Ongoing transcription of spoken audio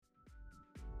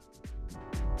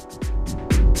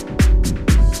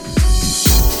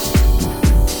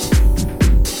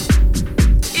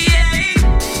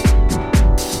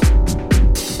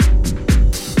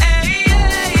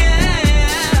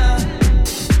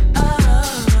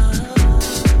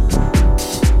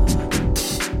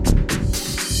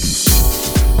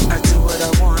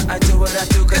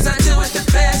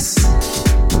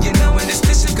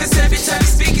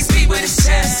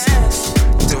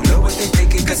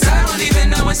Cause I don't even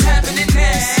know what's happening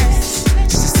next.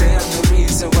 Just to say I'm the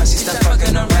reason why she stopped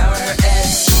fucking around with her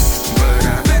ex. But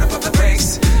I better pump the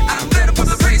brakes. I better pump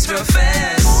the brakes real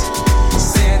fast.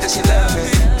 Saying that she love me,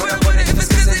 but I wonder if it's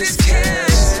cause of this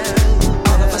cash.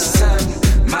 All of a sudden,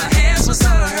 my hands was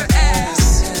all on her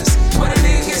ass. What a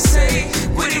nigga say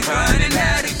when he running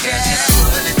out of gas.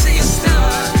 Pull it to your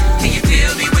stomach. Can you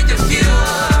feel me with the fuel?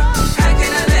 How can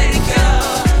I let it go?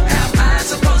 How am I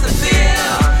supposed to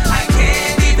feel? I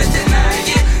can't even deny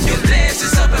it. Your legs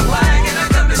is open wide and I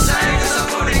come beside. Cause I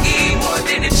wanna eat more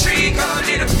than a tree. Call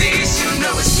it a feast, you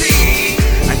know it's me.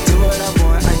 I do what I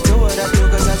want, I do what I do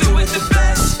cause I do it the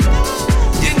best.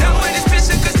 You know when it's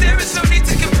mission cause there is no need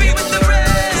to compete with the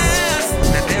rest.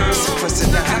 Now there is a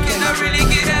question, now how can I really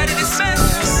get out of this mess?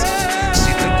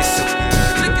 She looking so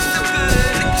good, looking so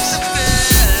good, looking so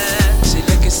good. She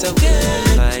looking so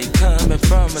good, like coming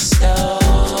from a stove.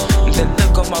 The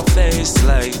look on my face,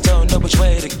 like don't know which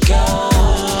way to go.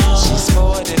 She's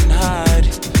more than hot,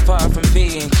 far from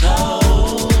being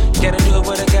cold. Gotta do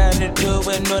what I gotta do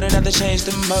in order not to change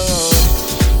the mode.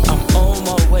 I'm on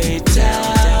my way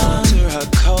down to her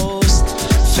coast,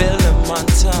 feeling my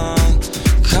tongue